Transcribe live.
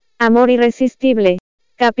Amor Irresistible.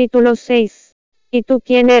 Capítulo 6. ¿Y tú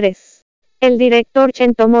quién eres? El director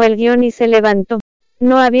Chen tomó el guión y se levantó.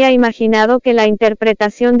 No había imaginado que la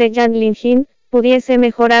interpretación de Yan Linjin pudiese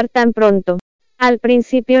mejorar tan pronto. Al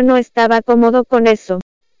principio no estaba cómodo con eso,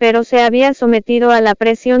 pero se había sometido a la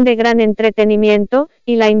presión de gran entretenimiento,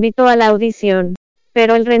 y la invitó a la audición.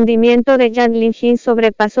 Pero el rendimiento de Yan Linjin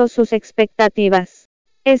sobrepasó sus expectativas.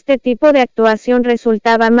 Este tipo de actuación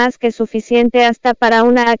resultaba más que suficiente hasta para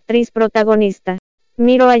una actriz protagonista.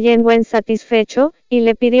 Miró a Yen Wen satisfecho, y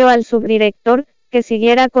le pidió al subdirector que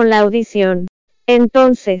siguiera con la audición.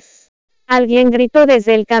 Entonces, alguien gritó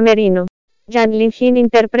desde el camerino. Yan Linjin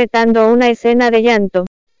interpretando una escena de llanto.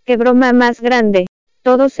 ¡Qué broma más grande!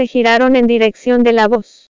 Todos se giraron en dirección de la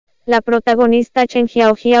voz. La protagonista Chen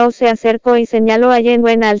Xiaojiao se acercó y señaló a Yen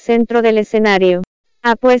Wen al centro del escenario.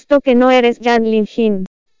 Apuesto que no eres Yan Linjin.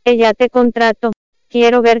 Ella te contrató.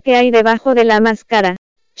 Quiero ver qué hay debajo de la máscara.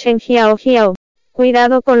 Chen Xiaojiao.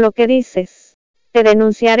 Cuidado con lo que dices. Te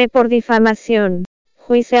denunciaré por difamación.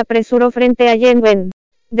 Hui se apresuró frente a Yen Wen.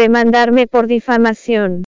 Demandarme por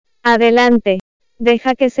difamación. Adelante.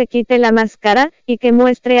 Deja que se quite la máscara, y que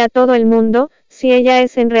muestre a todo el mundo, si ella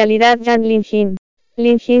es en realidad Yan Linjin.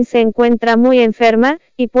 Linjin se encuentra muy enferma,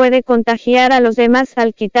 y puede contagiar a los demás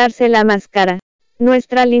al quitarse la máscara.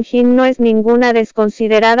 Nuestra Linjin no es ninguna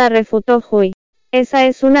desconsiderada, refutó Hui. Esa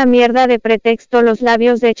es una mierda de pretexto. Los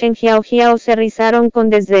labios de Chen Xiaojiao se rizaron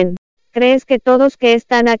con desdén. ¿Crees que todos que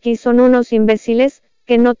están aquí son unos imbéciles,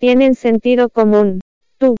 que no tienen sentido común?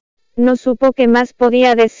 Tú. No supo qué más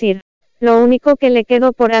podía decir. Lo único que le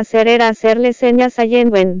quedó por hacer era hacerle señas a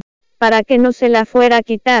Yen Wen, para que no se la fuera a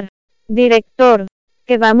quitar. Director,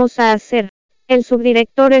 ¿qué vamos a hacer? El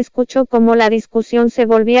subdirector escuchó cómo la discusión se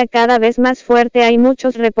volvía cada vez más fuerte. Hay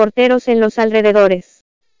muchos reporteros en los alrededores.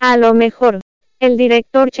 A lo mejor. El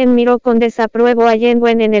director Chen miró con desapruebo a Yen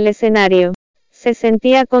Wen en el escenario. Se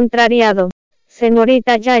sentía contrariado.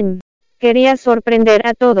 Señorita Yan. Quería sorprender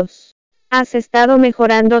a todos. Has estado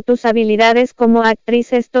mejorando tus habilidades como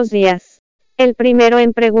actriz estos días. El primero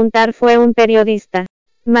en preguntar fue un periodista.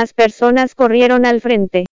 Más personas corrieron al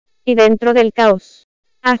frente. Y dentro del caos,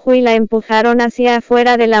 a Hui la empujaron hacia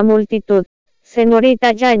afuera de la multitud.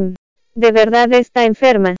 Señorita Yan. ¿De verdad está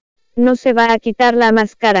enferma? No se va a quitar la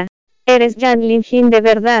máscara. ¿Eres Yan Linjin de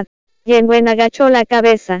verdad? Yen Wen agachó la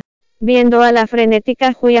cabeza, viendo a la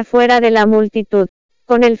frenética Hui afuera de la multitud,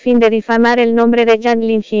 con el fin de difamar el nombre de Yan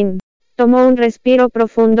Linjin. Tomó un respiro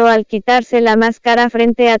profundo al quitarse la máscara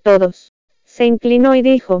frente a todos. Se inclinó y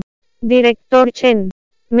dijo: Director Chen,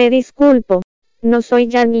 me disculpo. No soy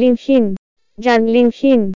Yan Linjin. Yan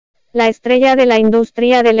Linjin, la estrella de la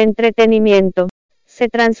industria del entretenimiento, se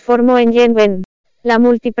transformó en Yen Wen, la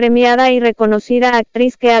multipremiada y reconocida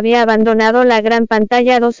actriz que había abandonado la gran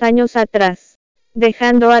pantalla 2 años atrás,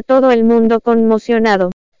 dejando a todo el mundo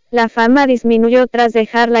conmocionado. La fama disminuyó tras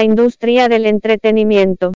dejar la industria del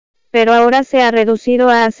entretenimiento, pero ahora se ha reducido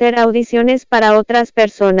a hacer audiciones para otras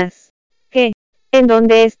personas. ¿Qué? ¿En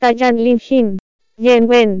dónde está Yan Linjin? Yen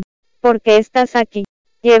Wen, ¿por qué estás aquí?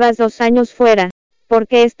 Llevas 2 años fuera. ¿Por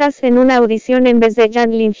qué estás en una audición en vez de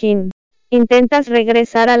Yan Linjin? Intentas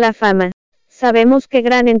regresar a la fama. Sabemos que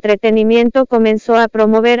Gran Entretenimiento comenzó a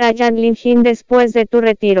promover a Yan Linjin después de tu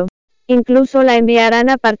retiro. Incluso la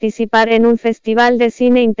enviarán a participar en un festival de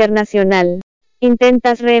cine internacional.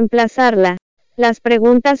 ¿Intentas reemplazarla? Las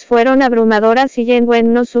preguntas fueron abrumadoras y Yen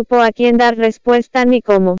Wen no supo a quién dar respuesta ni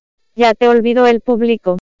cómo. Ya te olvidó el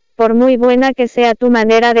público. Por muy buena que sea tu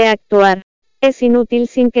manera de actuar, es inútil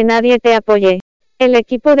sin que nadie te apoye. El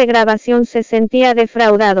equipo de grabación se sentía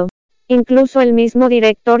defraudado. Incluso el mismo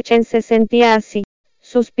director Chen se sentía así.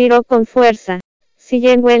 Suspiró con fuerza. Si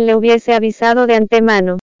Yen Wen le hubiese avisado de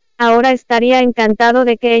antemano, ahora estaría encantado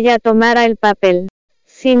de que ella tomara el papel.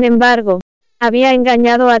 Sin embargo, había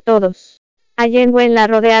engañado a todos. A Yen Wen la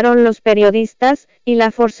rodearon los periodistas, y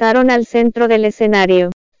la forzaron al centro del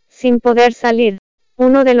escenario. Sin poder salir,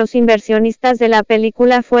 uno de los inversionistas de la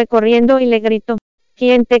película fue corriendo y le gritó: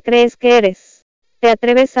 ¿Quién te crees que eres? ¿Te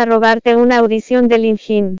atreves a robarte una audición de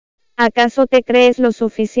Linjin? ¿Acaso te crees lo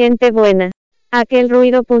suficiente buena? Aquel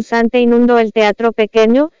ruido punzante inundó el teatro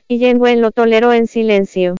pequeño, y Yen Wen lo toleró en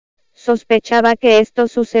silencio. Sospechaba que esto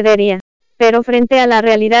sucedería, pero frente a la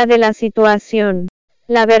realidad de la situación,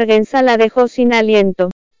 la vergüenza la dejó sin aliento.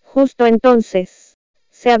 Justo entonces,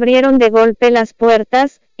 se abrieron de golpe las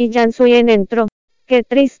puertas, y Yan Suyen entró. ¡Qué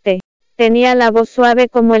triste! Tenía la voz suave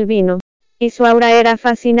como el vino, y su aura era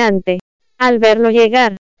fascinante. Al verlo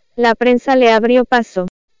llegar, la prensa le abrió paso.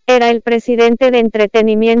 Era el presidente de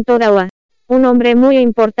entretenimiento Dawa, un hombre muy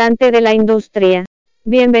importante de la industria.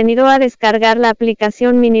 Bienvenido a descargar la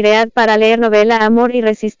aplicación Miniread para leer novela Amor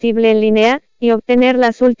Irresistible en línea, y obtener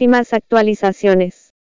las últimas actualizaciones.